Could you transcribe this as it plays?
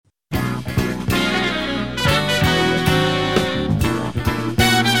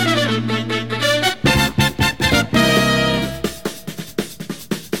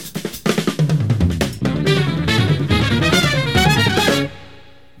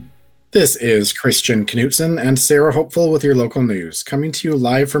This is Christian Knutson and Sarah Hopeful with your local news, coming to you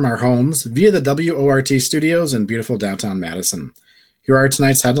live from our homes via the WORT studios in beautiful downtown Madison. Here are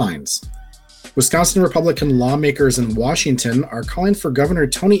tonight's headlines. Wisconsin Republican lawmakers in Washington are calling for Governor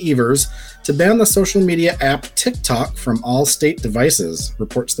Tony Evers to ban the social media app TikTok from all state devices,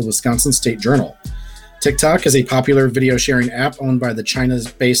 reports the Wisconsin State Journal. TikTok is a popular video sharing app owned by the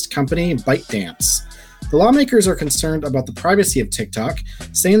China-based company ByteDance. The lawmakers are concerned about the privacy of TikTok,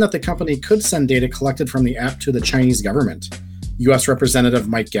 saying that the company could send data collected from the app to the Chinese government. U.S. Representative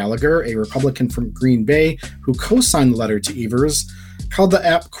Mike Gallagher, a Republican from Green Bay who co-signed the letter to Evers, called the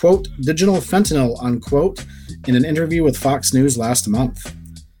app, quote, digital fentanyl, unquote, in an interview with Fox News last month.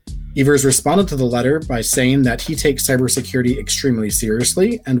 Evers responded to the letter by saying that he takes cybersecurity extremely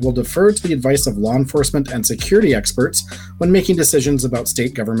seriously and will defer to the advice of law enforcement and security experts when making decisions about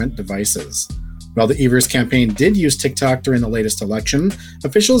state government devices. While the Evers campaign did use TikTok during the latest election,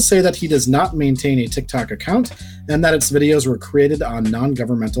 officials say that he does not maintain a TikTok account and that its videos were created on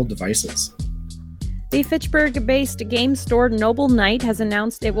non-governmental devices. The Fitchburg-based game store Noble Knight has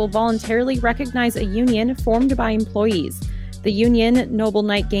announced it will voluntarily recognize a union formed by employees. The union, Noble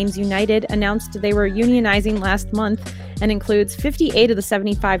Knight Games United, announced they were unionizing last month and includes 58 of the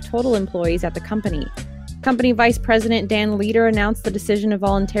 75 total employees at the company. Company Vice President Dan Leader announced the decision to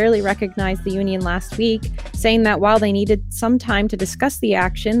voluntarily recognize the union last week, saying that while they needed some time to discuss the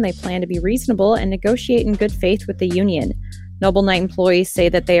action, they plan to be reasonable and negotiate in good faith with the union. Noble Knight employees say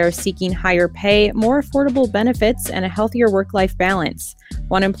that they are seeking higher pay, more affordable benefits, and a healthier work-life balance.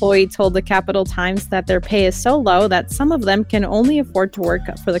 One employee told the Capital Times that their pay is so low that some of them can only afford to work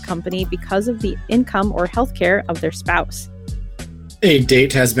for the company because of the income or health care of their spouse. A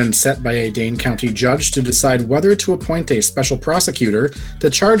date has been set by a Dane County judge to decide whether to appoint a special prosecutor to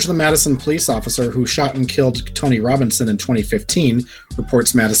charge the Madison police officer who shot and killed Tony Robinson in 2015,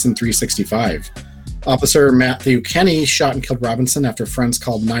 reports Madison 365. Officer Matthew Kenny shot and killed Robinson after friends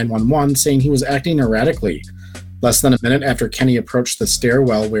called 911 saying he was acting erratically. Less than a minute after Kenny approached the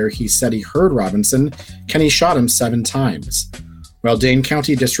stairwell where he said he heard Robinson, Kenny shot him 7 times. While Dane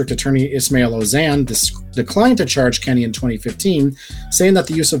County District Attorney Ismail Ozan declined to charge Kenny in 2015, saying that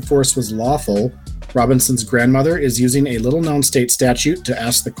the use of force was lawful, Robinson's grandmother is using a little-known state statute to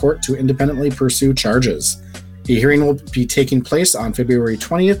ask the court to independently pursue charges. A hearing will be taking place on February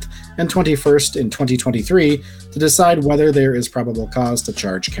 20th and 21st in 2023 to decide whether there is probable cause to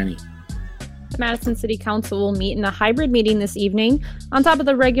charge Kenny. The Madison City Council will meet in a hybrid meeting this evening. On top of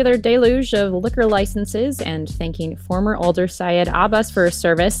the regular deluge of liquor licenses and thanking former Alder Syed Abbas for his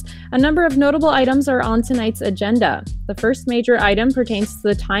service, a number of notable items are on tonight's agenda. The first major item pertains to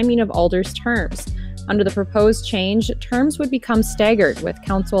the timing of Alder's terms. Under the proposed change, terms would become staggered, with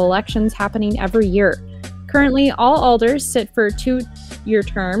council elections happening every year. Currently, all Alders sit for 2-year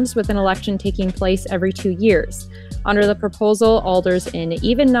terms, with an election taking place every 2 years. Under the proposal, Alders in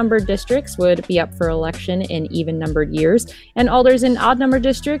even-numbered districts would be up for election in even-numbered years, and Alders in odd-numbered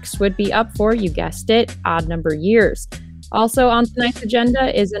districts would be up for, you guessed it, odd-numbered years. Also on tonight's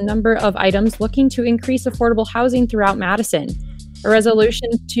agenda is a number of items looking to increase affordable housing throughout Madison. A resolution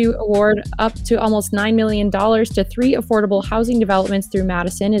to award up to almost $9 million to 3 affordable housing developments through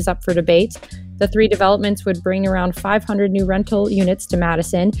Madison is up for debate. The 3 developments would bring around 500 new rental units to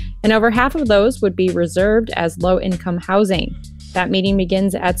Madison, and over half of those would be reserved as low-income housing. That meeting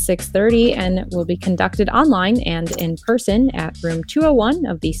begins at 6:30 and will be conducted online and in person at room 201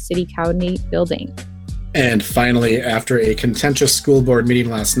 of the City County building. And finally, after a contentious school board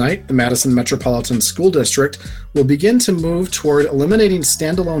meeting last night, the Madison Metropolitan School District will begin to move toward eliminating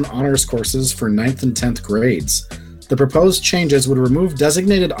standalone honors courses for 9th and 10th grades. The proposed changes would remove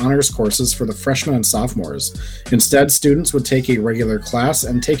designated honors courses for the freshmen and sophomores. Instead, students would take a regular class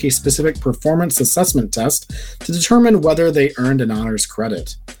and take a specific performance assessment test to determine whether they earned an honors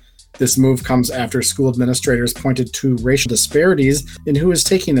credit. This move comes after school administrators pointed to racial disparities in who is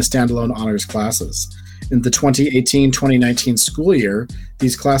taking the standalone honors classes. In the 2018-2019 school year,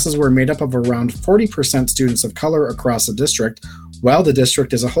 these classes were made up of around 40% students of color across the district, while the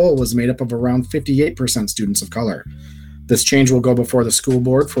district as a whole was made up of around 58% students of color. This change will go before the school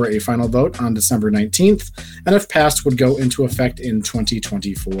board for a final vote on December 19th, and if passed, would go into effect in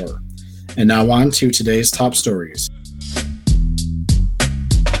 2024. And now on to today's top stories.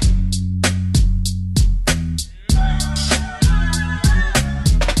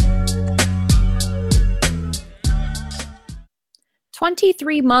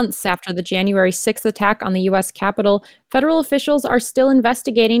 "23 months after the January 6th attack on the U.S. Capitol, federal officials are still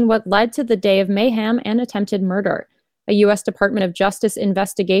investigating what led to the day of mayhem and attempted murder. A U.S. Department of Justice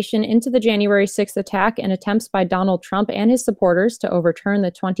investigation into the January 6th attack and attempts by Donald Trump and his supporters to overturn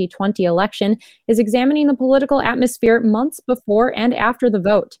the 2020 election is examining the political atmosphere months before and after the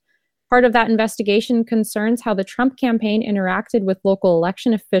vote. Part of that investigation concerns how the Trump campaign interacted with local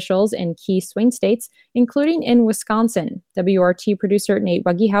election officials in key swing states, including in Wisconsin. WRT producer Nate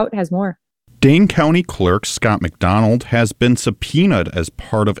Wuggehout has more. Dane County Clerk Scott McDonald has been subpoenaed as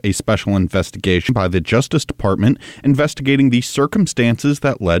part of a special investigation by the Justice Department investigating the circumstances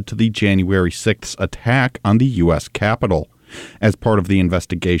that led to the January 6th attack on the U.S. Capitol. As part of the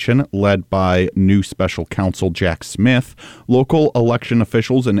investigation, led by new special counsel Jack Smith, local election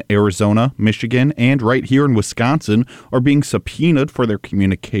officials in Arizona, Michigan, and right here in Wisconsin are being subpoenaed for their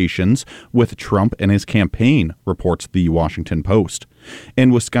communications with Trump and his campaign, reports the Washington Post. In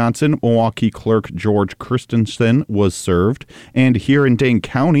Wisconsin, Milwaukee Clerk George Christensen was served, and here in Dane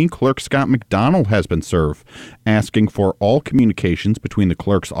County, Clerk Scott McDonald has been served, asking for all communications between the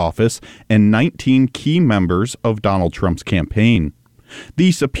clerk's office and 19 key members of Donald Trump's campaign.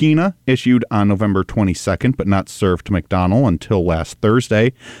 The subpoena, issued on November 22nd but not served to McDonald until last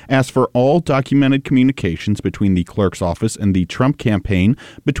Thursday, asked for all documented communications between the clerk's office and the Trump campaign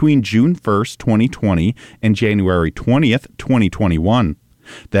between June 1st, 2020 and January 20th, 2021.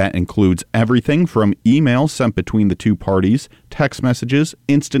 That includes everything from emails sent between the two parties, text messages,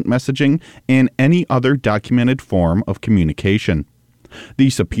 instant messaging, and any other documented form of communication. The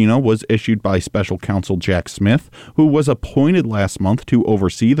subpoena was issued by Special Counsel Jack Smith, who was appointed last month to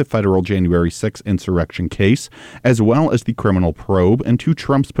oversee the federal January 6th insurrection case, as well as the criminal probe into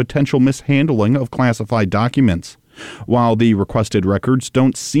Trump's potential mishandling of classified documents. While the requested records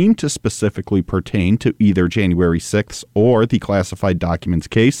don't seem to specifically pertain to either January 6th or the classified documents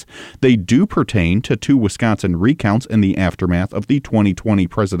case, they do pertain to two Wisconsin recounts in the aftermath of the 2020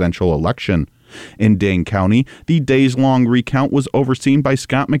 presidential election. In Dane County, the days-long recount was overseen by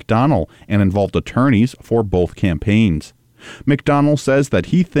Scott McDonald and involved attorneys for both campaigns. McDonald says that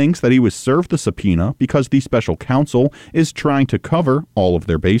he thinks that he was served the subpoena because the special counsel is trying to cover all of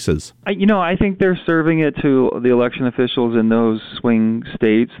their bases. I think they're serving it to the election officials in those swing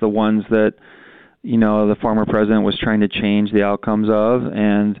states, the ones that, the former president was trying to change the outcomes of,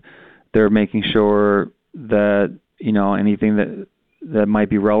 and they're making sure that, anything that might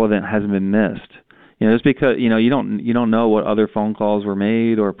be relevant hasn't been missed. Just because, you don't know what other phone calls were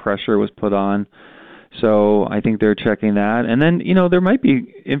made or pressure was put on. So I think they're checking that. And then, there might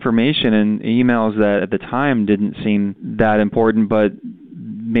be information in emails that at the time didn't seem that important, but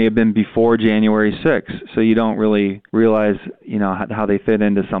may have been before January 6th. So you don't really realize, how they fit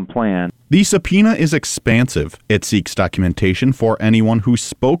into some plan. The subpoena is expansive. It seeks documentation for anyone who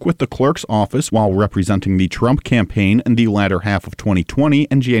spoke with the clerk's office while representing the Trump campaign in the latter half of 2020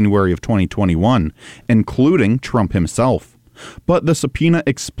 and January of 2021, including Trump himself. But the subpoena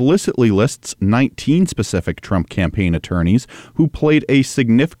explicitly lists 19 specific Trump campaign attorneys who played a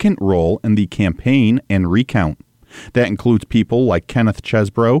significant role in the campaign and recount. That includes people like Kenneth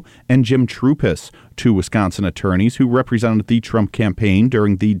Chesbro and Jim Troupis, two Wisconsin attorneys who represented the Trump campaign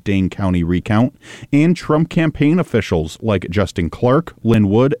during the Dane County recount, and Trump campaign officials like Justin Clark, Lynn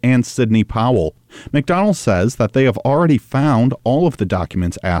Wood, and Sidney Powell. McDonald says that they have already found all of the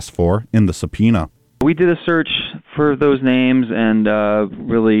documents asked for in the subpoena. We did a search for those names, and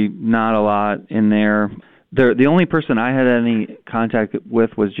really not a lot in there. The only person I had any contact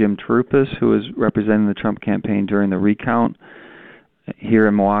with was Jim Troupis, who was representing the Trump campaign during the recount here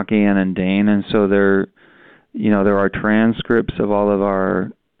in Milwaukee and in Dane. And so there are transcripts of all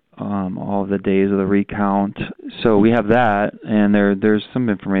of the days of the recount. So we have that, and there's some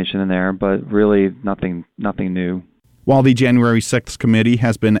information in there, but really nothing new. While the January 6th committee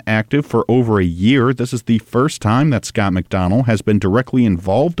has been active for over a year, this is the first time that Scott McDonald has been directly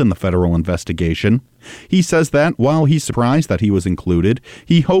involved in the federal investigation. He says that, while he's surprised that he was included,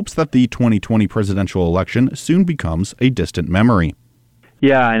 he hopes that the 2020 presidential election soon becomes a distant memory.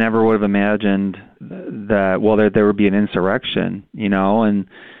 Yeah, I never would have imagined that, there would be an insurrection, and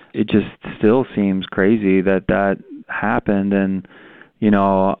it just still seems crazy that happened. And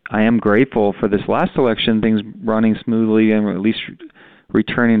I am grateful for this last election, things running smoothly and at least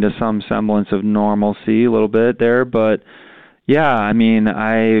returning to some semblance of normalcy a little bit there. But yeah,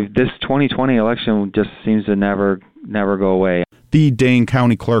 this 2020 election just seems to never go away. The Dane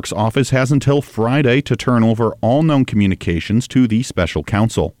County Clerk's office has until Friday to turn over all known communications to the special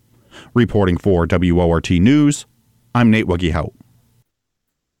counsel. Reporting for WORT News, I'm Nate Wuggehout.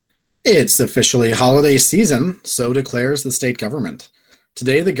 It's officially holiday season, so declares the state government.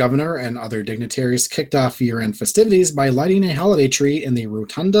 Today, the governor and other dignitaries kicked off year-end festivities by lighting a holiday tree in the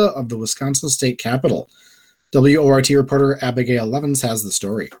rotunda of the Wisconsin State Capitol. WORT reporter Abigail Levins has the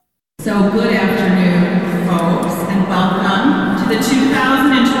story. So good afternoon, folks, and welcome to the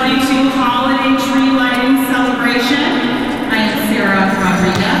 2022 Holiday Tree Lighting Celebration. I am Sarah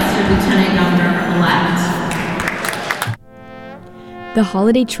Rodriguez, your Lieutenant Governor-elect. The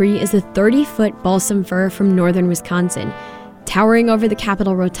holiday tree is a 30-foot balsam fir from northern Wisconsin, towering over the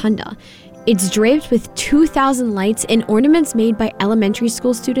Capitol Rotunda. It's draped with 2,000 lights and ornaments made by elementary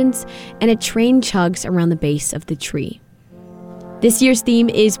school students, and a train chugs around the base of the tree. This year's theme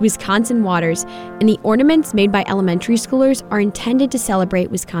is Wisconsin Waters, and the ornaments made by elementary schoolers are intended to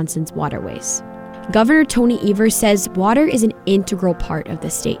celebrate Wisconsin's waterways. Governor Tony Evers says water is an integral part of the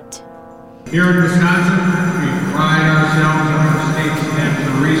state. Here in Wisconsin, we pride ourselves on our state's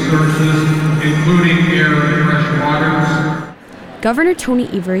natural resources, including air and fresh waters. Governor Tony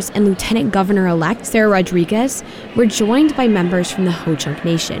Evers and Lieutenant Governor-elect Sarah Rodriguez were joined by members from the Ho-Chunk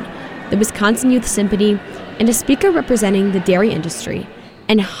Nation, the Wisconsin Youth Symphony, and a speaker representing the dairy industry,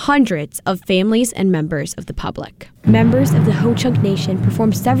 and hundreds of families and members of the public. Members of the Ho-Chunk Nation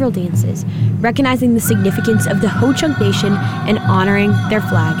performed several dances, recognizing the significance of the Ho-Chunk Nation and honoring their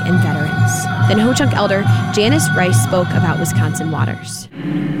flag and veterans. Then Ho-Chunk elder Janice Rice spoke about Wisconsin waters.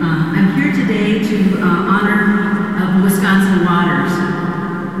 I'm here today to honor Wisconsin waters.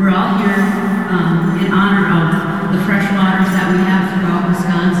 We're all here in honor of the fresh waters that we have throughout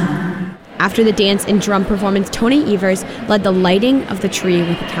Wisconsin. After the dance and drum performance, Tony Evers led the lighting of the tree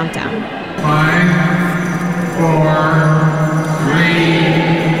with a countdown. 5, 4, 3,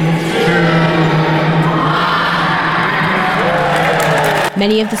 2, 1.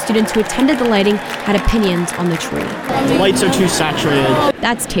 Many of the students who attended the lighting had opinions on the tree. The lights are too saturated.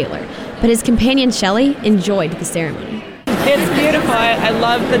 That's Taylor, but his companion Shelly enjoyed the ceremony. It's beautiful. I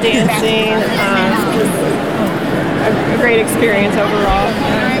love the dancing. A great experience overall.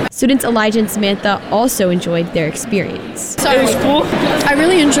 Students Elijah and Samantha also enjoyed their experience. It was cool. I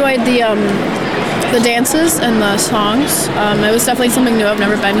really enjoyed the dances and the songs. It was definitely something new. I've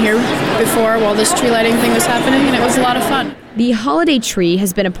never been here before while this tree lighting thing was happening, and it was a lot of fun. The holiday tree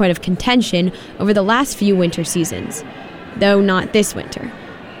has been a point of contention over the last few winter seasons, though not this winter.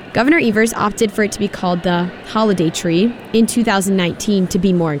 Governor Evers opted for it to be called the holiday tree in 2019 to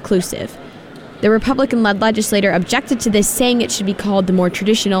be more inclusive. The Republican-led legislator objected to this, saying it should be called the more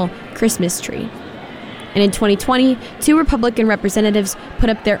traditional Christmas tree. And in 2020, 2 Republican representatives put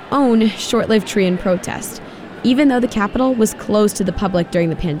up their own short-lived tree in protest, even though the Capitol was closed to the public during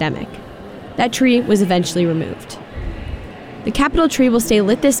the pandemic. That tree was eventually removed. The Capitol tree will stay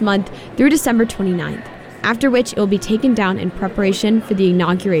lit this month through December 29th, after which it will be taken down in preparation for the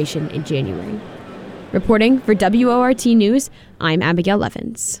inauguration in January. Reporting for WORT News, I'm Abigail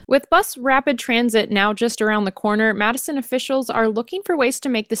Levins. With bus rapid transit now just around the corner, Madison officials are looking for ways to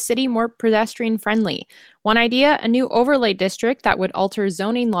make the city more pedestrian friendly. One idea, a new overlay district that would alter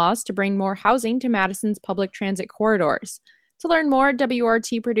zoning laws to bring more housing to Madison's public transit corridors. To learn more, WORT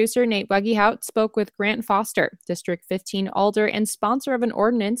producer Nate Buggyhout spoke with Grant Foster, District 15 Alder and sponsor of an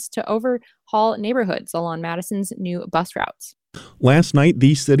ordinance to overhaul neighborhoods along Madison's new bus routes. Last night,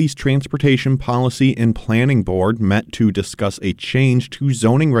 the city's Transportation Policy and Planning Board met to discuss a change to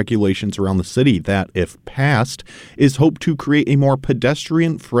zoning regulations around the city that, if passed, is hoped to create a more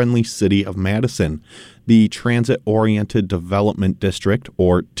pedestrian-friendly city of Madison. The Transit-Oriented Development District,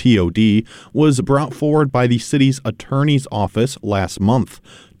 or TOD, was brought forward by the city's attorney's office last month.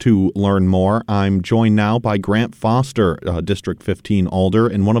 To learn more, I'm joined now by Grant Foster, District 15 Alder,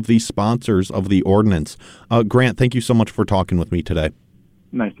 and one of the sponsors of the ordinance. Grant, thank you so much for talking with me today.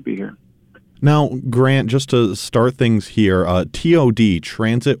 Nice to be here. Now, Grant, just to start things here, TOD,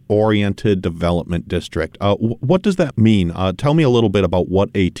 Transit-Oriented Development District, what does that mean? Tell me a little bit about what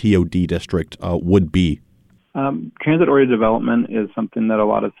a TOD district would be. Transit-oriented development is something that a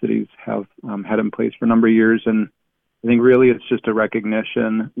lot of cities have had in place for a number of years, and I think really it's just a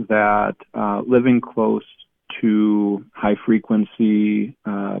recognition that living close to high-frequency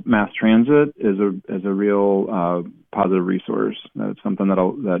mass transit is a real positive resource. It's something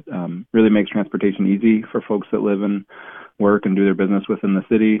that really makes transportation easy for folks that live and work and do their business within the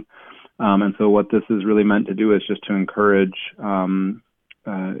city. And so what this is really meant to do is just to encourage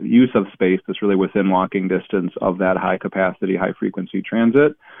use of space that's really within walking distance of that high-capacity, high-frequency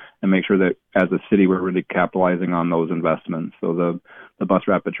transit, and make sure that as a city we're really capitalizing on those investments. So the bus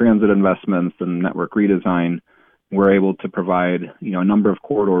rapid transit investments and network redesign, we're able to provide a number of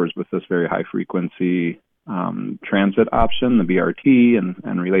corridors with this very high frequency transit option, the BRT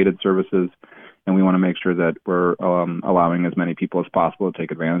and related services, and we want to make sure that we're allowing as many people as possible to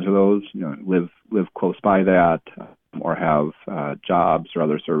take advantage of those. Live close by that, or have jobs or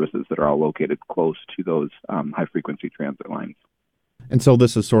other services that are all located close to those high-frequency transit lines. And so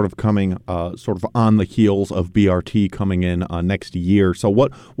this is sort of coming sort of on the heels of BRT coming in next year. So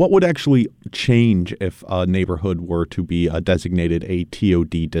what would actually change if a neighborhood were to be designated a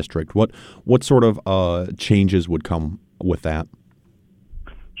TOD district? What sort of changes would come with that?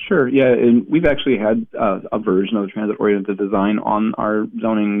 Sure. Yeah, and we've actually had a version of the transit-oriented design on our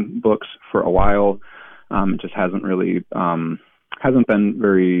zoning books for a while. It just hasn't really hasn't been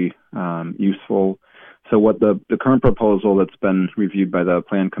very useful. So what the current proposal that's been reviewed by the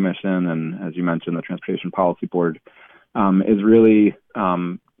Plan Commission and, as you mentioned, the Transportation Policy Board is really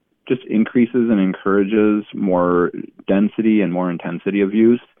just increases and encourages more density and more intensity of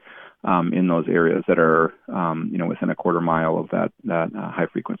use in those areas that are within a quarter mile of that high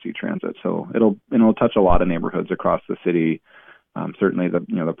frequency transit. So it'll touch a lot of neighborhoods across the city. Certainly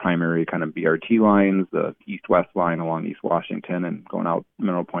the primary kind of BRT lines, the east-west line along East Washington and going out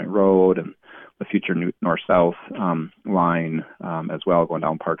Mineral Point Road, and the future north-south line as well, going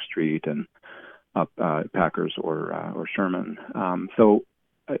down Park Street and up Packers or Sherman. So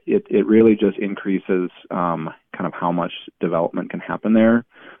it really just increases kind of how much development can happen there.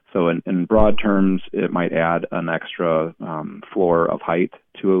 So in broad terms, it might add an extra floor of height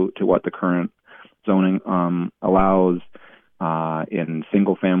to what the current zoning allows. In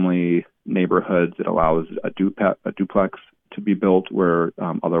single-family neighborhoods, it allows a duplex to be built where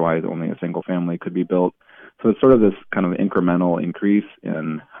otherwise only a single family could be built. So it's sort of this kind of incremental increase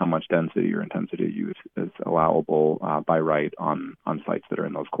in how much density or intensity of use is allowable by right on sites that are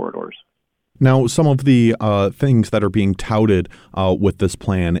in those corridors. Now, some of the things that are being touted with this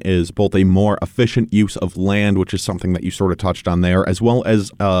plan is both a more efficient use of land, which is something that you sort of touched on there, as well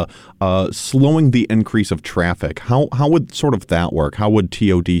as slowing the increase of traffic. How would sort of that work? How would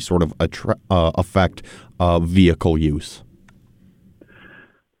TOD sort of affect vehicle use?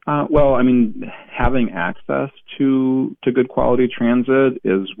 Well, I mean, having access to good quality transit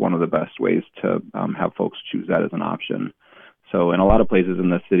is one of the best ways to have folks choose that as an option. So in a lot of places in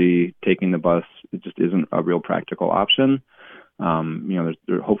the city, taking the bus, it just isn't a real practical option.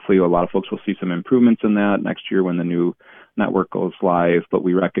 Hopefully a lot of folks will see some improvements in that next year when the new network goes live, but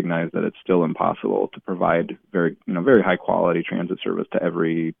we recognize that it's still impossible to provide very high quality transit service to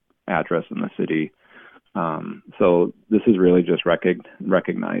every address in the city. So this is really just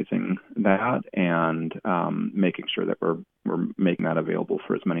recognizing that and making sure that we're making that available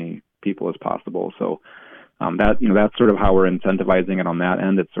for as many people as possible. So that's sort of how we're incentivizing it on that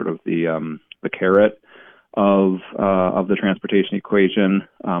end. It's sort of the carrot of the transportation equation.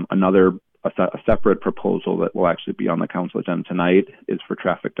 A separate proposal that will actually be on the council agenda tonight is for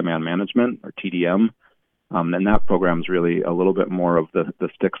traffic demand management, or TDM. And that program is really a little bit more of the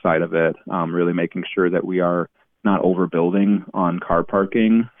stick side of it, really making sure that we are not overbuilding on car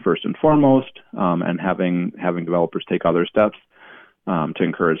parking first and foremost, and having developers take other steps to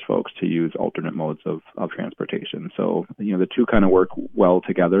encourage folks to use alternate modes of transportation. So, the two kind of work well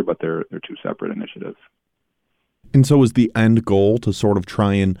together, but they're two separate initiatives. And so is the end goal to sort of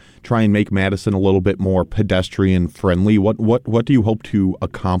try and make Madison a little bit more pedestrian friendly? What do you hope to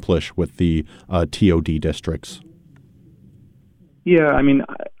accomplish with the TOD districts? Yeah, I mean,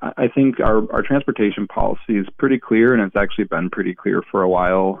 I think our transportation policy is pretty clear, and it's actually been pretty clear for a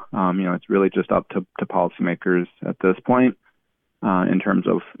while. It's really just up to policymakers at this point. In terms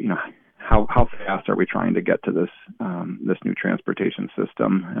of how fast are we trying to get to this new transportation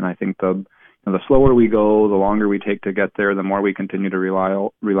system, and I think the slower we go, the longer we take to get there, the more we continue to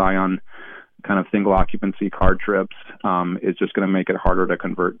rely on kind of single occupancy car trips. Is just going to make it harder to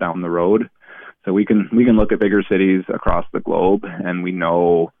convert down the road. So we can look at bigger cities across the globe, and we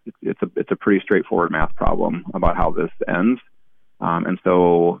know it's a pretty straightforward math problem about how this ends. And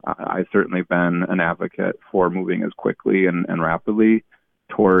so I've certainly been an advocate for moving as quickly and rapidly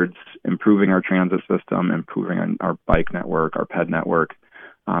towards improving our transit system, improving our bike network, our ped network,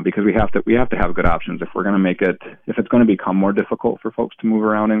 because we have to have good options. If it's going to become more difficult for folks to move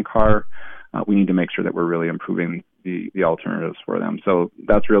around in car, we need to make sure that we're really improving the alternatives for them. So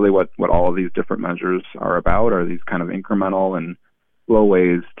that's really what all of these different measures are about, are these kind of incremental and slow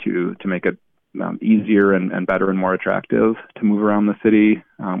ways to make it easier and better and more attractive to move around the city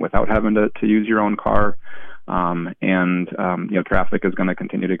without having to use your own car. Traffic is going to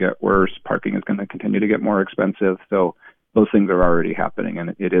continue to get worse. Parking is going to continue to get more expensive. So those things are already happening,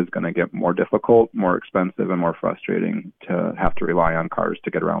 and it is going to get more difficult, more expensive, and more frustrating to have to rely on cars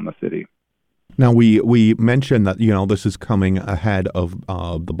to get around the city. Now, we mentioned that, this is coming ahead of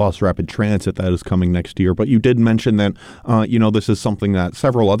the bus rapid transit that is coming next year, but you did mention that, this is something that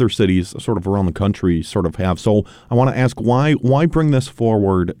several other cities sort of around the country sort of have. So I want to ask, why bring this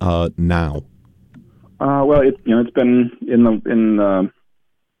forward now? Well, it's been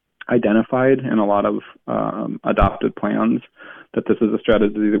identified in a lot of adopted plans that this is a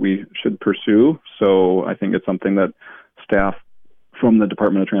strategy that we should pursue. So I think it's something that staff from the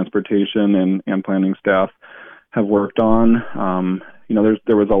Department of Transportation and planning staff have worked on.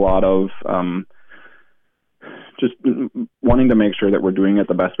 There was a lot of just wanting to make sure that we're doing it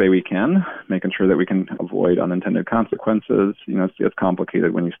the best way we can, making sure that we can avoid unintended consequences. It's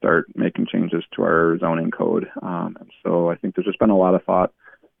complicated when you start making changes to our zoning code. And so I think there's just been a lot of thought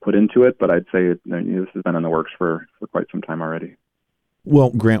put into it, but I'd say this has been in the works for quite some time already.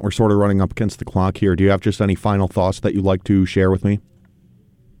 Well, Grant, we're sort of running up against the clock here. Do you have just any final thoughts that you'd like to share with me?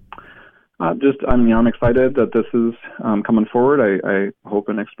 I'm excited that this is coming forward. I hope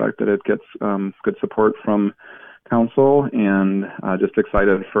and expect that it gets good support from council, and just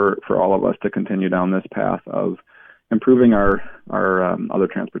excited for all of us to continue down this path of improving our other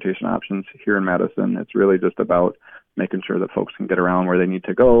transportation options here in Madison. It's really just about making sure that folks can get around where they need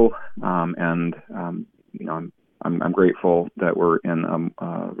to go, I'm grateful that we're in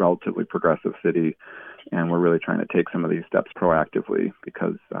a relatively progressive city, and we're really trying to take some of these steps proactively,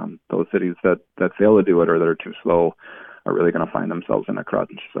 because those cities that fail to do it or that are too slow are really going to find themselves in a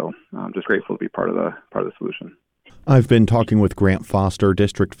crunch. So I'm just grateful to be part of the solution. I've been talking with Grant Foster,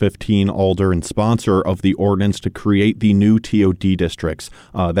 District 15 Alder and sponsor of the ordinance to create the new TOD districts.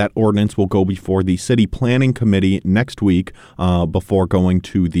 That ordinance will go before the City Planning Committee next week before going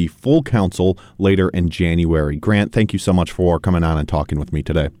to the full council later in January. Grant, thank you so much for coming on and talking with me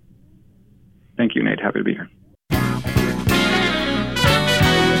today. Thank you, Nate. Happy to be here.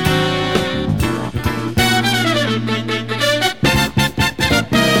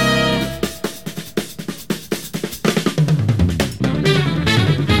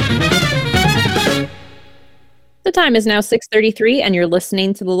 The time is now 6:33, and you're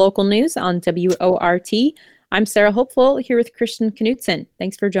listening to the local news on WORT. I'm Sarah Hopeful here with Christian Knutson.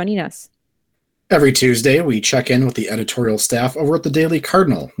 Thanks for joining us. Every Tuesday, we check in with the editorial staff over at the Daily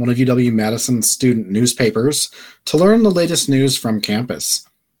Cardinal, one of UW-Madison's student newspapers, to learn the latest news from campus.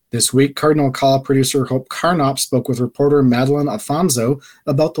 This week, Cardinal Call producer Hope Carnop spoke with reporter Madeline Afonso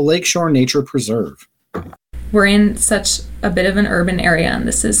about the Lakeshore Nature Preserve. We're in such a bit of an urban area, and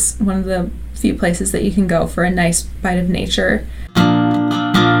this is one of the few places that you can go for a nice bite of nature.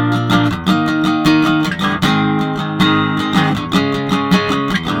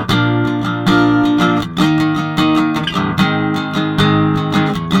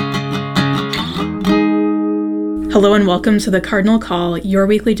 Hello and welcome to the Cardinal Call, your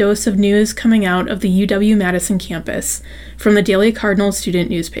weekly dose of news coming out of the UW-Madison campus from the Daily Cardinal student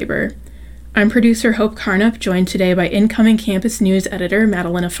newspaper. I'm producer Hope Carnop, joined today by incoming campus news editor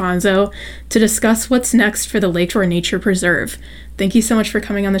Madeline Afonso to discuss what's next for the Lakeshore Nature Preserve. Thank you so much for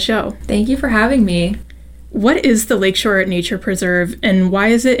coming on the show. Thank you for having me. What is the Lakeshore Nature Preserve, and why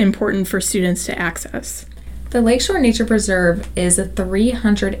is it important for students to access? The Lakeshore Nature Preserve is a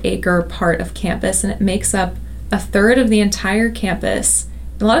 300-acre part of campus, and it makes up a third of the entire campus.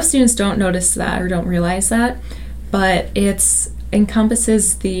 A lot of students don't notice that or don't realize that, but it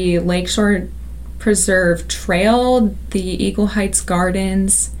encompasses the Lakeshore Preserve Trail, the Eagle Heights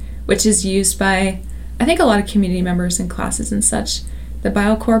Gardens, which is used by, I think, a lot of community members in classes and such, the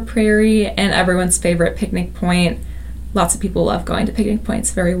BioCorp Prairie, and everyone's favorite Picnic Point. Lots of people love going to Picnic Point.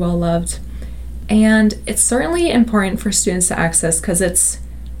 It's very well loved. And it's certainly important for students to access because it's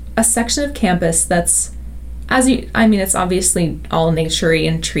a section of campus that's it's obviously all nature-y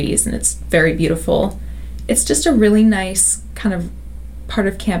and trees, and it's very beautiful. It's just a really nice kind of part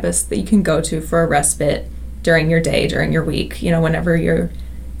of campus that you can go to for a respite during your day, during your week. Whenever you're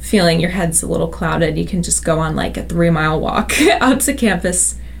feeling your head's a little clouded, you can just go on like a 3-mile walk out to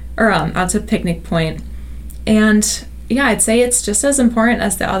campus or out to Picnic Point. And yeah, I'd say it's just as important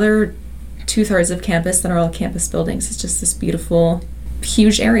as the other 2/3 of campus that are all campus buildings. It's just this beautiful,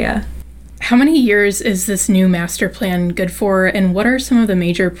 huge area. How many years is this new master plan good for, and what are some of the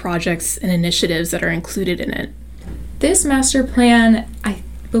major projects and initiatives that are included in it? This master plan, I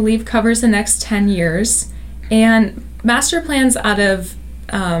believe, covers the next 10 years, and master plans out of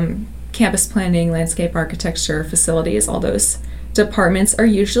campus planning, landscape architecture, facilities, all those departments are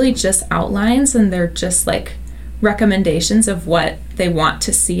usually just outlines, and they're just like recommendations of what they want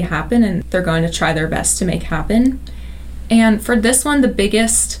to see happen, and they're going to try their best to make happen. And for this one, the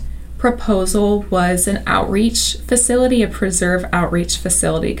biggest proposal was an outreach facility, a preserve outreach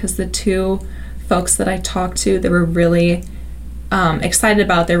facility, because the two folks that I talked to, they were really excited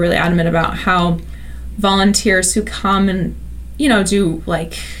about, they're really adamant about how volunteers who come and, do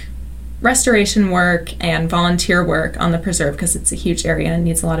like restoration work and volunteer work on the preserve, because it's a huge area and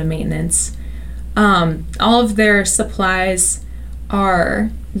needs a lot of maintenance. All of their supplies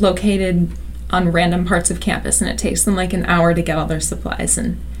are located on random parts of campus, and it takes them like an hour to get all their supplies,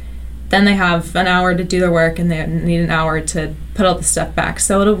 and then they have an hour to do their work, and they need an hour to put all the stuff back.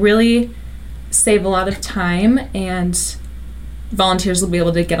 So it'll really save a lot of time, and volunteers will be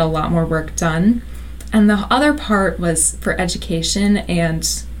able to get a lot more work done. And the other part was for education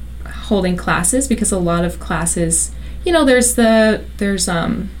and holding classes, because a lot of classes, there's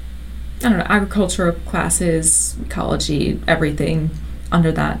agricultural classes, ecology, everything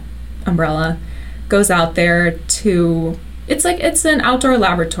under that umbrella goes out there to, it's an outdoor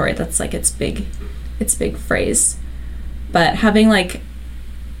laboratory. That's like its big phrase. But having like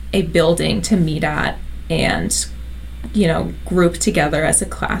a building to meet at and, group together as a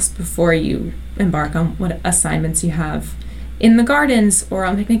class before you embark on what assignments you have in the gardens or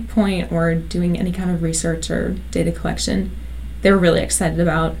on Picnic Point or doing any kind of research or data collection, they were really excited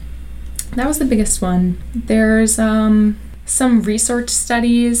about. That was the biggest one. There's some research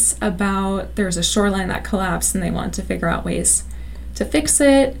studies about, there's a shoreline that collapsed and they wanted to figure out ways to fix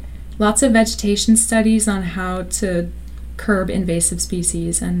it. Lots of vegetation studies on how to curb invasive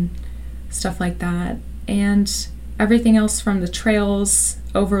species and stuff like that. And everything else from the trails,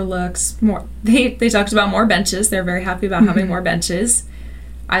 overlooks, more. They talked about more benches. They're very happy about having more benches.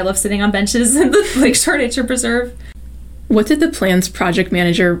 I love sitting on benches in the Lakeshore Nature Preserve. What did the plan's project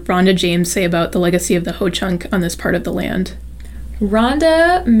manager, Rhonda James, say about the legacy of the Ho-Chunk on this part of the land?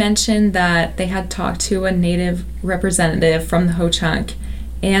 Rhonda mentioned that they had talked to a native representative from the Ho-Chunk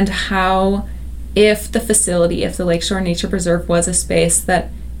and how if the Lakeshore Nature Preserve was a space that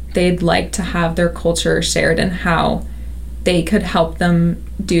they'd like to have their culture shared and how they could help them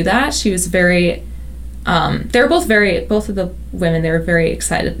do that. She was very, both of the women, they were very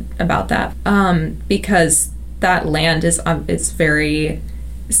excited about that because that land is very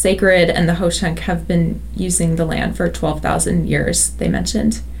sacred, and the Ho-Chunk have been using the land for 12,000 years, they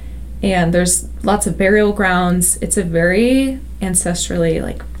mentioned. And there's lots of burial grounds. It's a very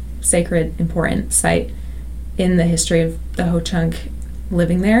ancestrally, sacred, important site in the history of the Ho-Chunk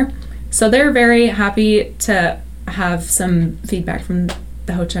living there. So they're very happy to have some feedback from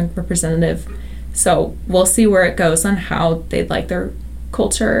the Ho-Chunk representative. So we'll see where it goes on how they'd like their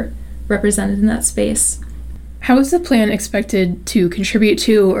culture represented in that space. How is the plan expected to contribute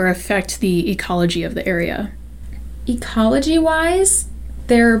to or affect the ecology of the area? Ecology-wise,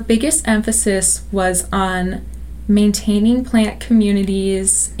 their biggest emphasis was on maintaining plant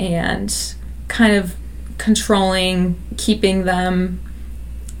communities and kind of controlling, keeping them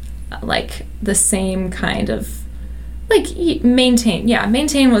the same kind of maintain. Yeah,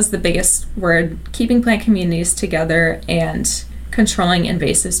 maintain was the biggest word. Keeping plant communities together and controlling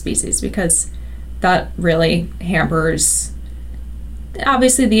invasive species, because that really hampers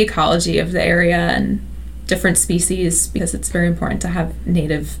obviously the ecology of the area and different species, because it's very important to have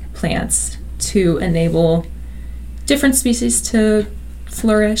native plants to enable different species to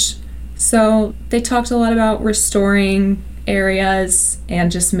flourish. So they talked a lot about restoring areas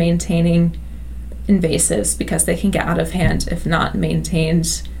and just maintaining invasives, because they can get out of hand if not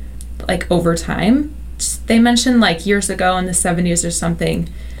maintained over time. They mentioned years ago in the 70s or something,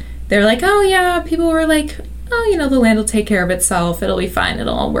 they're oh yeah, people were the land will take care of itself, it'll be fine,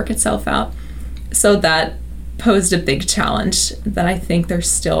 it'll all work itself out. So that posed a big challenge that I think they're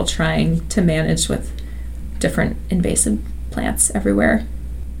still trying to manage with different invasive plants everywhere.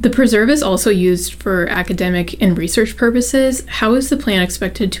 The preserve is also used for academic and research purposes. How is the plan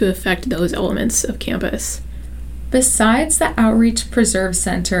expected to affect those elements of campus? Besides the Outreach Preserve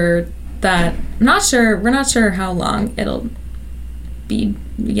Center, that we're not sure how long it'll be,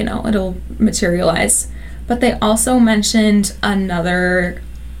 it'll materialize. But they also mentioned another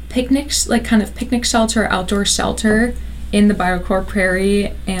picnic shelter, outdoor shelter in the BioCorp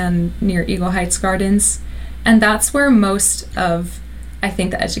Prairie and near Eagle Heights Gardens. And that's where most of, I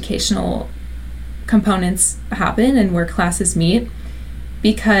think, the educational components happen and where classes meet,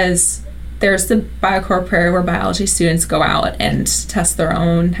 because there's the BioCorp Prairie where biology students go out and test their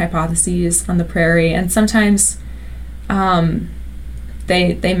own hypotheses on the prairie. And sometimes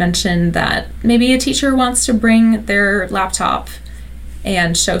they mention that maybe a teacher wants to bring their laptop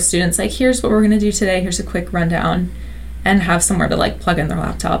and show students here's what we're going to do today, here's a quick rundown, and have somewhere to plug in their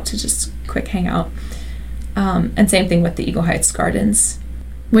laptop to just quick hang out. And same thing with the Eagle Heights Gardens.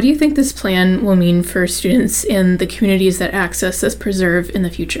 What do you think this plan will mean for students in the communities that access this preserve in the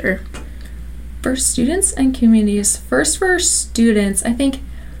future? For students and communities, first for students, I think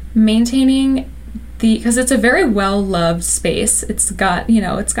maintaining because it's a very well-loved space. It's got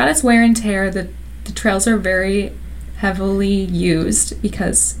its wear and tear. The trails are very heavily used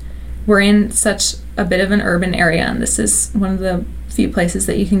because we're in such a bit of an urban area, and this is one of the few places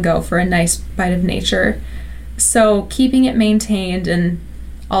that you can go for a nice bite of nature. So keeping it maintained and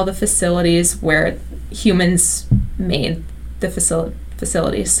all the facilities where humans made the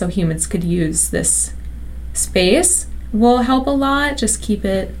facilities so humans could use this space will help a lot. Just keep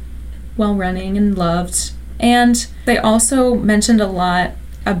it well running and loved. And they also mentioned a lot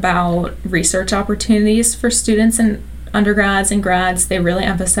about research opportunities for students and undergrads and grads. They really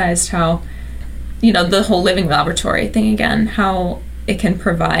emphasized how, the whole living laboratory thing again, how it can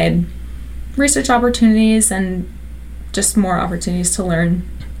provide research opportunities and just more opportunities to learn.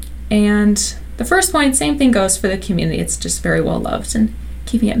 And the first point, same thing goes for the community. It's just very well loved, and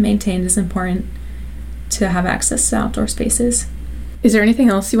keeping it maintained is important to have access to outdoor spaces. Is there anything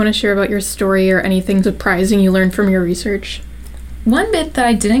else you want to share about your story or anything surprising you learned from your research? One bit that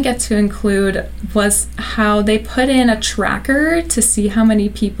I didn't get to include was how they put in a tracker to see how many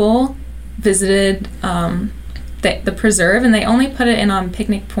people visited the preserve, and they only put it in on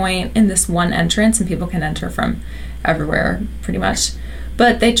Picnic Point in this one entrance, and people can enter from everywhere pretty much.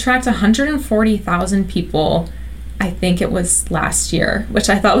 But they tracked 140,000 people, I think it was last year, which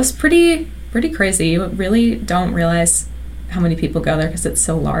I thought was pretty crazy. You really don't realize how many people go there because it's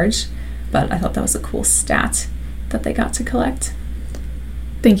so large, but I thought that was a cool stat that they got to collect.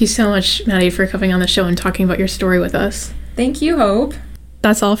 Thank you so much, Maddie, for coming on the show and talking about your story with us. Thank you, Hope.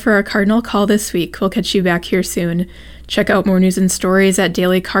 That's all for our Cardinal Call this week. We'll catch you back here soon. Check out more news and stories at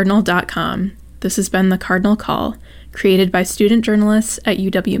dailycardinal.com. This has been the Cardinal Call, created by student journalists at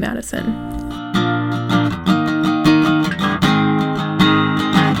UW-Madison.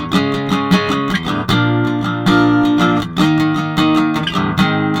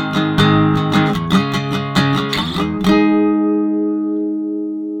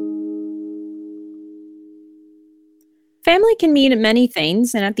 Family can mean many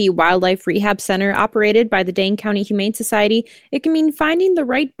things, and at the Wildlife Rehab Center operated by the Dane County Humane Society, it can mean finding the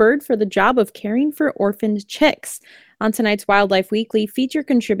right bird for the job of caring for orphaned chicks. On tonight's Wildlife Weekly, feature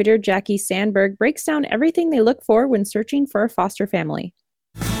contributor Jackie Sandberg breaks down everything they look for when searching for a foster family.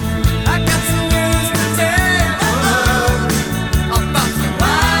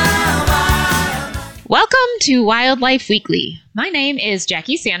 Welcome to Wildlife Weekly. My name is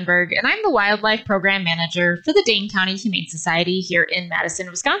Jackie Sandberg, and I'm the Wildlife Program Manager for the Dane County Humane Society here in Madison,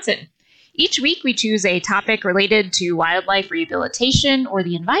 Wisconsin. Each week we choose a topic related to wildlife rehabilitation or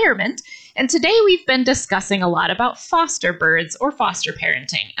the environment, and today we've been discussing a lot about foster birds or foster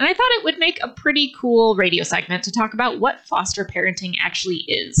parenting, and I thought it would make a pretty cool radio segment to talk about what foster parenting actually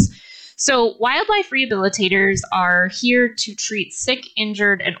is. So wildlife rehabilitators are here to treat sick,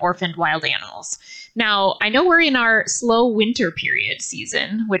 injured, and orphaned wild animals. Now, I know we're in our slow winter period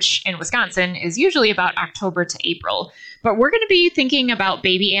season, which in Wisconsin is usually about October to April, but we're going to be thinking about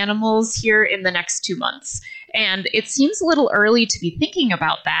baby animals here in the next 2 months. And it seems a little early to be thinking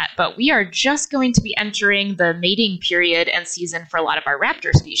about that, but we are just going to be entering the mating period and season for a lot of our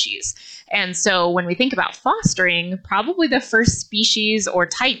raptor species. And so when we think about fostering, probably the first species or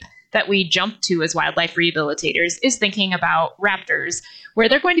type that we jump to as wildlife rehabilitators is thinking about raptors, where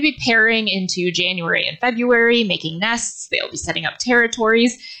they're going to be pairing into January and February, making nests. They'll be setting up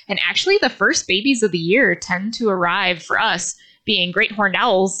territories. And actually, the first babies of the year tend to arrive for us, being great horned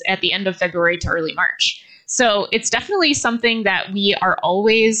owls, at the end of February to early March. So it's definitely something that we are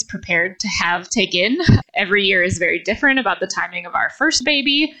always prepared to have take in. Every year is very different about the timing of our first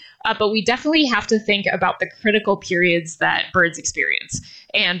baby, but we definitely have to think about the critical periods that birds experience.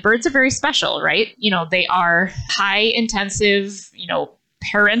 And birds are very special, right? They are high intensive,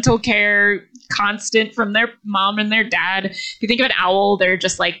 parental care, constant from their mom and their dad. If you think of an owl, they're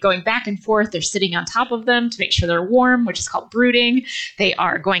just like going back and forth. They're sitting on top of them to make sure they're warm, which is called brooding. They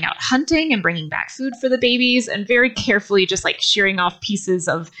are going out hunting and bringing back food for the babies and very carefully just like shearing off pieces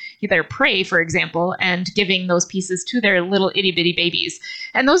of their prey, for example, and giving those pieces to their little itty bitty babies.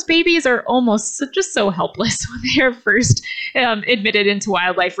 And those babies are almost just so helpless when they are first admitted into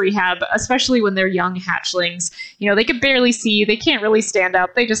wildlife rehab, especially when they're young hatchlings. They can barely see. They can't really stand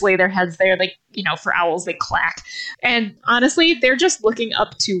up. They just lay their heads there. For owls, they clack. And honestly, they're just looking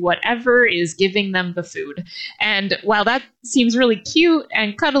up to whatever is giving them the food. And while that seems really cute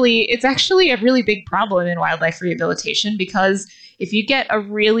and cuddly, it's actually a really big problem in wildlife rehabilitation, because if you get a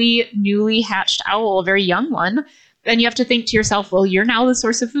really newly hatched owl, a very young one, then you have to think to yourself, well, you're now the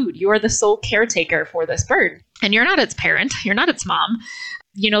source of food. You are the sole caretaker for this bird. And you're not its parent. You're not its mom.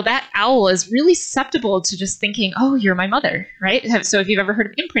 that owl is really susceptible to just thinking, oh, you're my mother, right? So if you've ever heard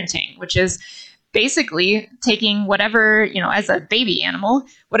of imprinting, which is basically taking whatever, as a baby animal,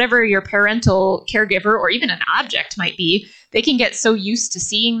 whatever your parental caregiver or even an object might be, they can get so used to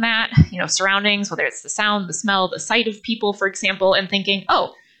seeing that, surroundings, whether it's the sound, the smell, the sight of people, for example, and thinking,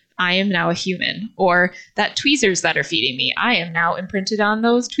 oh, I am now a human, or that tweezers that are feeding me, I am now imprinted on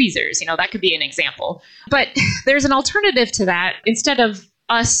those tweezers. That could be an example. But there's an alternative to that. Instead of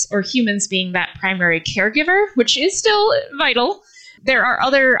us or humans being that primary caregiver, which is still vital, there are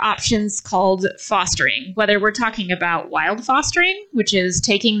other options called fostering, whether we're talking about wild fostering, which is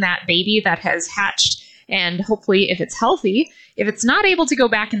taking that baby that has hatched and hopefully, if it's healthy, if it's not able to go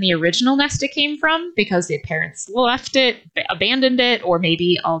back in the original nest it came from because the parents left it, abandoned it, or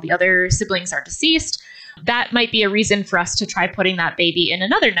maybe all the other siblings are deceased, that might be a reason for us to try putting that baby in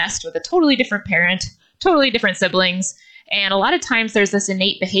another nest with a totally different parent, totally different siblings. And a lot of times there's this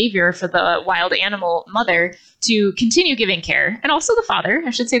innate behavior for the wild animal mother to continue giving care, and also the father, I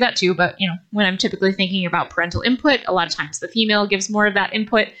should say that too, but when I'm typically thinking about parental input, a lot of times the female gives more of that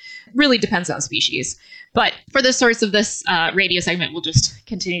input. Really depends on species. But for the source of this radio segment, we'll just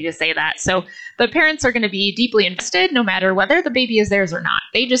continue to say that. So the parents are going to be deeply invested no matter whether the baby is theirs or not.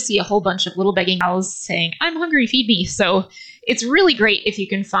 They just see a whole bunch of little begging owls saying, I'm hungry, feed me. So it's really great if you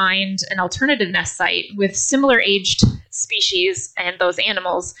can find an alternative nest site with similar aged species and those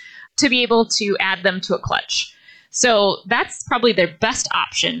animals to be able to add them to a clutch. So that's probably their best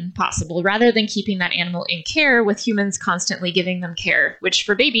option possible, rather than keeping that animal in care with humans constantly giving them care, which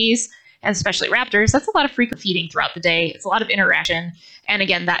for babies, and especially raptors, that's a lot of frequent feeding throughout the day. It's a lot of interaction. And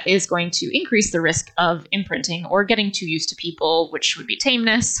again, that is going to increase the risk of imprinting or getting too used to people, which would be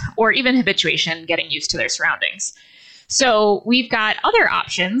tameness, or even habituation, getting used to their surroundings. So we've got other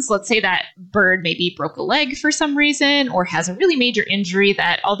options. Let's say that bird maybe broke a leg for some reason or has a really major injury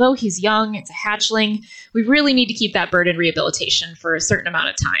that, although he's young, it's a hatchling, we really need to keep that bird in rehabilitation for a certain amount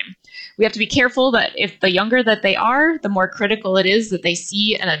of time. We have to be careful that if the younger that they are, the more critical it is that they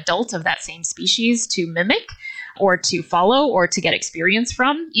see an adult of that same species to mimic or to follow or to get experience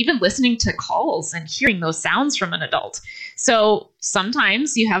from, even listening to calls and hearing those sounds from an adult. So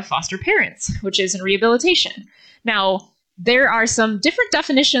sometimes you have foster parents, which is in rehabilitation. Now, there are some different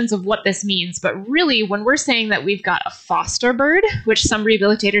definitions of what this means, but really when we're saying that we've got a foster bird, which some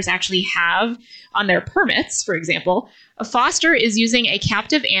rehabilitators actually have on their permits, for example, a foster is using a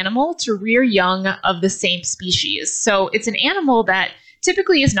captive animal to rear young of the same species. So it's an animal that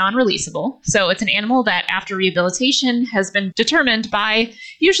typically is non-releasable. So it's an animal that after rehabilitation has been determined by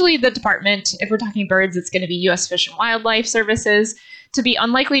usually the department, if we're talking birds, it's going to be U.S. Fish and Wildlife Services, to be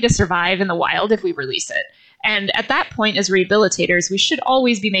unlikely to survive in the wild if we release it. And at that point, as rehabilitators, we should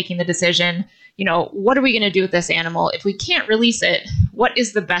always be making the decision, what are we going to do with this animal? If we can't release it, what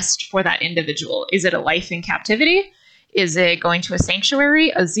is the best for that individual? Is it a life in captivity? Is it going to a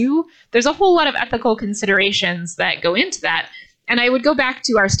sanctuary, a zoo? There's a whole lot of ethical considerations that go into that. And I would go back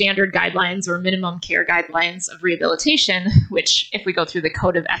to our standard guidelines or minimum care guidelines of rehabilitation, which if we go through the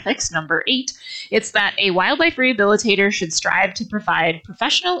Code of Ethics, number 8, it's that a wildlife rehabilitator should strive to provide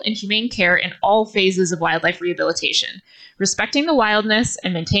professional and humane care in all phases of wildlife rehabilitation, respecting the wildness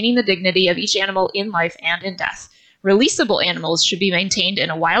and maintaining the dignity of each animal in life and in death. Releasable animals should be maintained in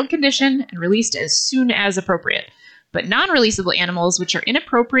a wild condition and released as soon as appropriate. But non-releasable animals, which are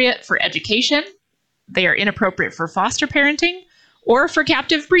inappropriate for education, they are inappropriate for foster parenting, or for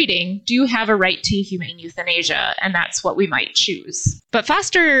captive breeding, do have a right to humane euthanasia, and that's what we might choose. But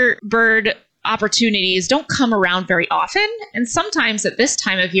foster bird opportunities don't come around very often, and sometimes at this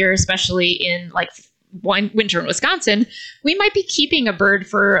time of year, especially in winter in Wisconsin, we might be keeping a bird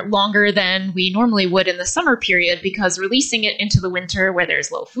for longer than we normally would in the summer period because releasing it into the winter where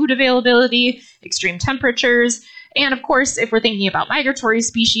there's low food availability, extreme temperatures, and of course, if we're thinking about migratory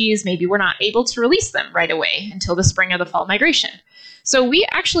species, maybe we're not able to release them right away until the spring or the fall migration. So we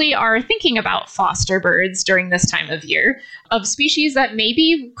actually are thinking about foster birds during this time of year of species that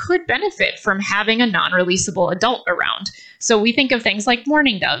maybe could benefit from having a non-releasable adult around. So we think of things like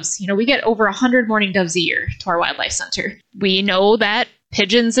mourning doves. We get over 100 mourning doves a year to our wildlife center. We know that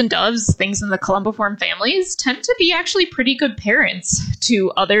pigeons and doves, things in the columbiform families, tend to be actually pretty good parents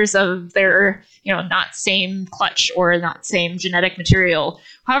to others of their, not same clutch or not same genetic material,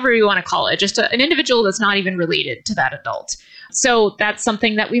 however you want to call it, just an individual that's not even related to that adult. So that's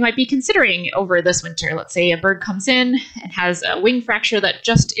something that we might be considering over this winter. Let's say a bird comes in and has a wing fracture that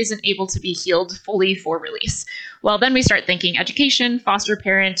just isn't able to be healed fully for release. Well, then we start thinking education, foster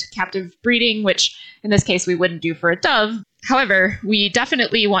parent, captive breeding, which in this case we wouldn't do for a dove. However, we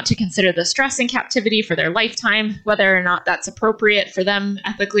definitely want to consider the stress in captivity for their lifetime, whether or not that's appropriate for them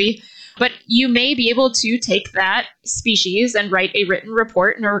ethically. But you may be able to take that species and write a written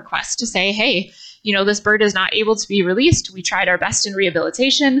report and a request to say, hey, this bird is not able to be released. We tried our best in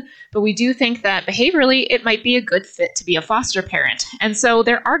rehabilitation, but we do think that behaviorally it might be a good fit to be a foster parent. And so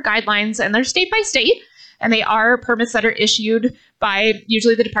there are guidelines, and they're state by state, and they are permits that are issued by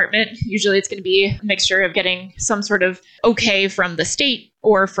usually the department. Usually it's going to be a mixture of getting some sort of okay from the state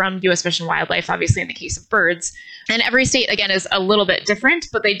or from U.S. Fish and Wildlife, obviously in the case of birds. And every state, again, is a little bit different,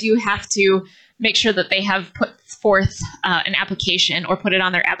 but they do have to make sure that they have put forth an application or put it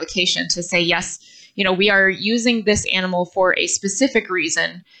on their application to say, yes, we are using this animal for a specific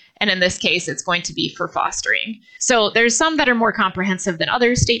reason. And in this case, it's going to be for fostering. So there's some that are more comprehensive than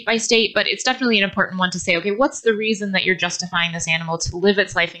others state by state, but it's definitely an important one to say, okay, what's the reason that you're justifying this animal to live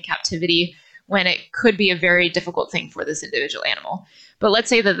its life in captivity when it could be a very difficult thing for this individual animal? But let's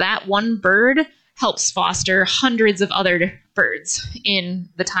say that one bird helps foster hundreds of other birds in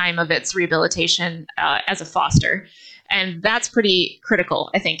the time of its rehabilitation as a foster. And that's pretty critical,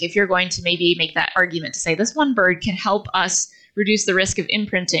 I think, if you're going to maybe make that argument to say this one bird can help us reduce the risk of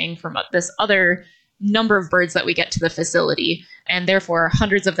imprinting from this other number of birds that we get to the facility. And therefore,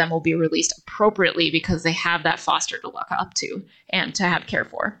 hundreds of them will be released appropriately because they have that foster to look up to and to have care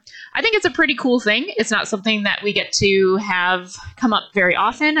for. I think it's a pretty cool thing. It's not something that we get to have come up very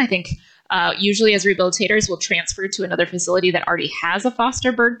often. I think usually as rehabilitators, we'll transfer to another facility that already has a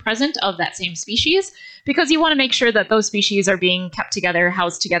foster bird present of that same species, because you want to make sure that those species are being kept together,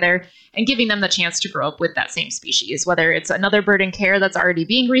 housed together, and giving them the chance to grow up with that same species, whether it's another bird in care that's already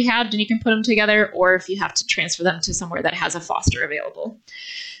being rehabbed and you can put them together, or if you have to transfer them to somewhere that has a foster available.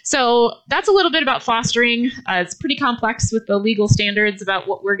 So that's a little bit about fostering. It's pretty complex with the legal standards about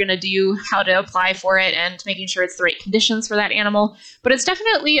what we're going to do, how to apply for it, and making sure it's the right conditions for that animal. But it's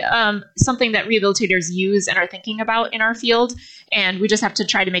definitely something that rehabilitators use and are thinking about in our field. And we just have to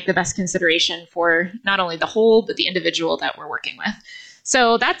try to make the best consideration for not only the whole, but the individual that we're working with.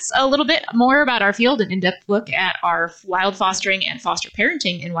 So that's a little bit more about our field, an in-depth look at our wild fostering and foster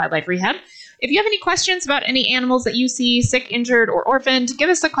parenting in wildlife rehab. If you have any questions about any animals that you see sick, injured, or orphaned, give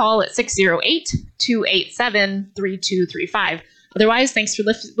us a call at 608-287-3235. Otherwise, thanks for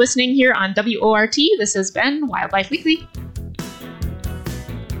listening here on WORT. This has been Wildlife Weekly.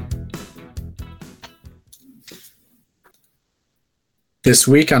 This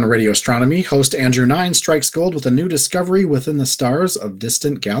week on Radio Astronomy, host Andrew Nine strikes gold with a new discovery within the stars of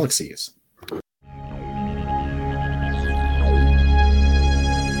distant galaxies.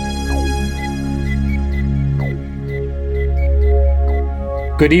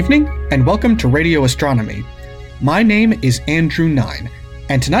 Good evening, and welcome to Radio Astronomy. My name is Andrew Nine,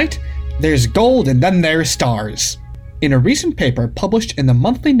 and tonight, there's gold and then there's stars. In a recent paper published in the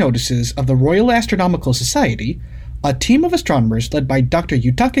monthly notices of the Royal Astronomical Society, a team of astronomers led by Dr.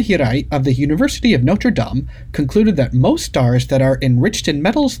 Yutaka Hirai of the University of Notre Dame concluded that most stars that are enriched in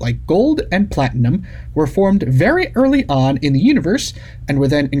metals like gold and platinum were formed very early on in the universe and were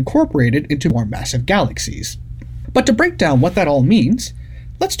then incorporated into more massive galaxies. But to break down what that all means,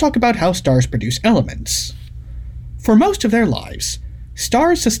 let's talk about how stars produce elements. For most of their lives,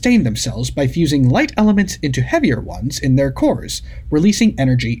 stars sustain themselves by fusing light elements into heavier ones in their cores, releasing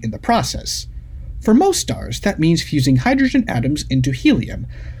energy in the process. For most stars, that means fusing hydrogen atoms into helium,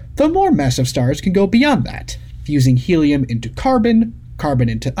 though more massive stars can go beyond that, fusing helium into carbon, carbon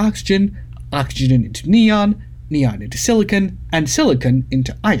into oxygen, oxygen into neon, neon into silicon, and silicon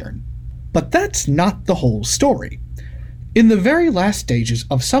into iron. But that's not the whole story. In the very last stages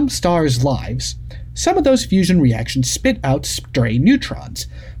of some stars' lives, some of those fusion reactions spit out stray neutrons,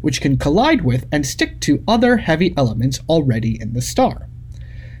 which can collide with and stick to other heavy elements already in the star.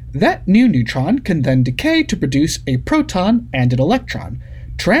 That new neutron can then decay to produce a proton and an electron,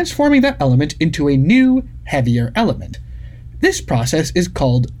 transforming that element into a new, heavier element. This process is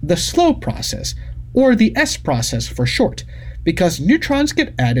called the slow process, or the S process for short, because neutrons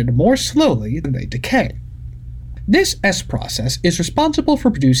get added more slowly than they decay. This S process is responsible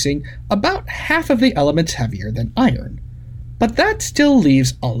for producing about half of the elements heavier than iron. But that still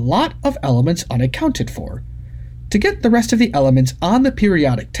leaves a lot of elements unaccounted for. To get the rest of the elements on the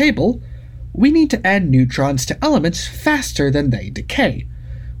periodic table, we need to add neutrons to elements faster than they decay,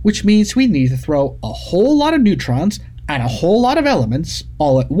 which means we need to throw a whole lot of neutrons at a whole lot of elements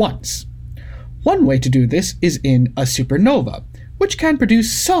all at once. One way to do this is in a supernova, which can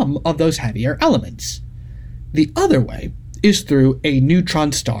produce some of those heavier elements. The other way is through a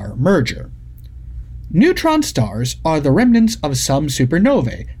neutron-star merger. Neutron stars are the remnants of some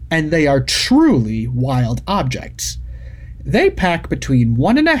supernovae, and they are truly wild objects. They pack between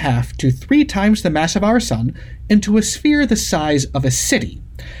 1.5 to 3 times the mass of our Sun into a sphere the size of a city,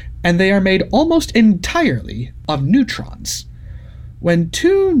 and they are made almost entirely of neutrons. When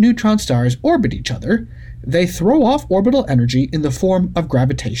 2 neutron stars orbit each other, they throw off orbital energy in the form of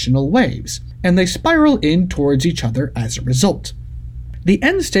gravitational waves, and they spiral in towards each other as a result. The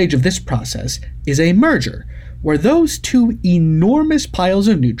end stage of this process is a merger, where those 2 enormous piles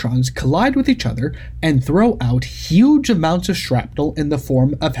of neutrons collide with each other and throw out huge amounts of shrapnel in the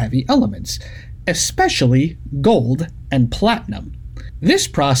form of heavy elements, especially gold and platinum. This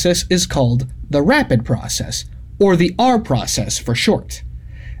process is called the rapid process, or the R process for short.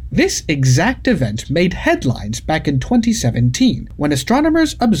 This exact event made headlines back in 2017 when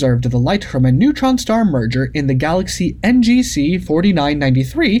astronomers observed the light from a neutron star merger in the galaxy NGC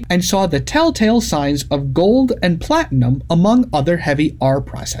 4993 and saw the telltale signs of gold and platinum among other heavy R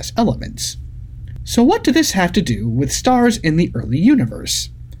process elements. So what did this have to do with stars in the early universe?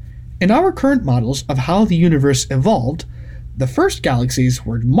 In our current models of how the universe evolved, the first galaxies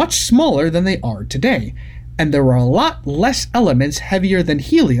were much smaller than they are today, and there were a lot less elements heavier than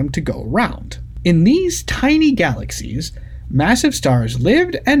helium to go around. In these tiny galaxies, massive stars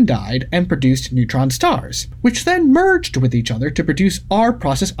lived and died and produced neutron stars, which then merged with each other to produce R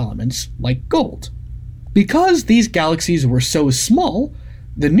process elements like gold. Because these galaxies were so small,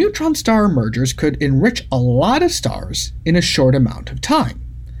 the neutron star mergers could enrich a lot of stars in a short amount of time.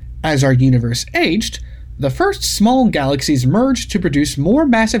 As our universe aged, the first small galaxies merged to produce more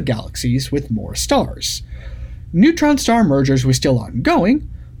massive galaxies with more stars. Neutron star mergers were still ongoing,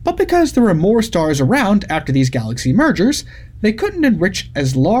 but because there were more stars around after these galaxy mergers, they couldn't enrich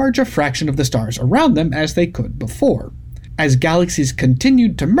as large a fraction of the stars around them as they could before. As galaxies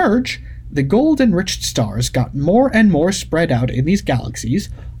continued to merge, the gold-enriched stars got more and more spread out in these galaxies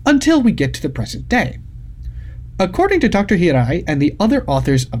until we get to the present day. According to Dr. Hirai and the other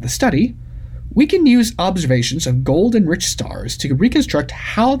authors of the study, we can use observations of gold-enriched stars to reconstruct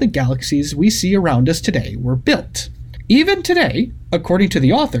how the galaxies we see around us today were built. Even today, according to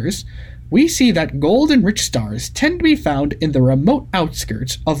the authors, we see that gold-enriched stars tend to be found in the remote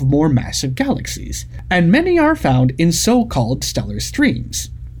outskirts of more massive galaxies, and many are found in so-called stellar streams.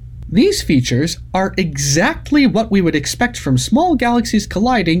 These features are exactly what we would expect from small galaxies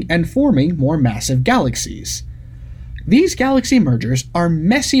colliding and forming more massive galaxies. These galaxy mergers are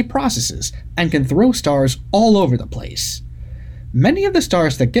messy processes and can throw stars all over the place. Many of the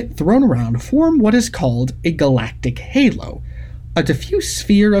stars that get thrown around form what is called a galactic halo, a diffuse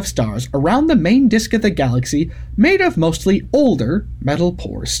sphere of stars around the main disk of the galaxy made of mostly older,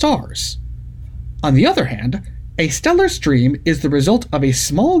 metal-poor stars. On the other hand, a stellar stream is the result of a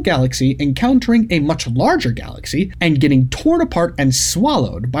small galaxy encountering a much larger galaxy and getting torn apart and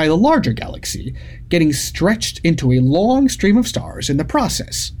swallowed by the larger galaxy, getting stretched into a long stream of stars in the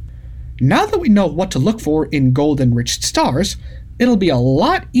process. Now that we know what to look for in gold-enriched stars, it'll be a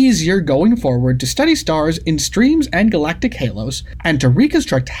lot easier going forward to study stars in streams and galactic halos and to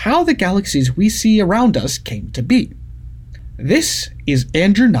reconstruct how the galaxies we see around us came to be. This is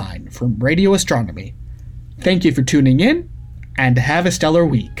Andrew 9 from Radio Astronomy. Thank you for tuning in, and have a stellar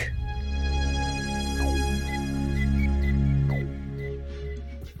week.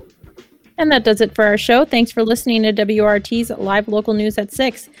 And that does it for our show. Thanks for listening to WRT's Live Local News at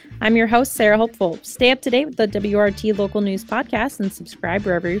 6. I'm your host, Sarah Hopeful. Stay up to date with the WRT Local News podcast and subscribe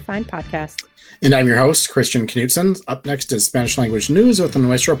wherever you find podcasts. And I'm your host, Christian Knutson. Up next is Spanish language news with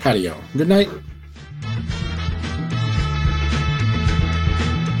Nuestro Patio. Good night.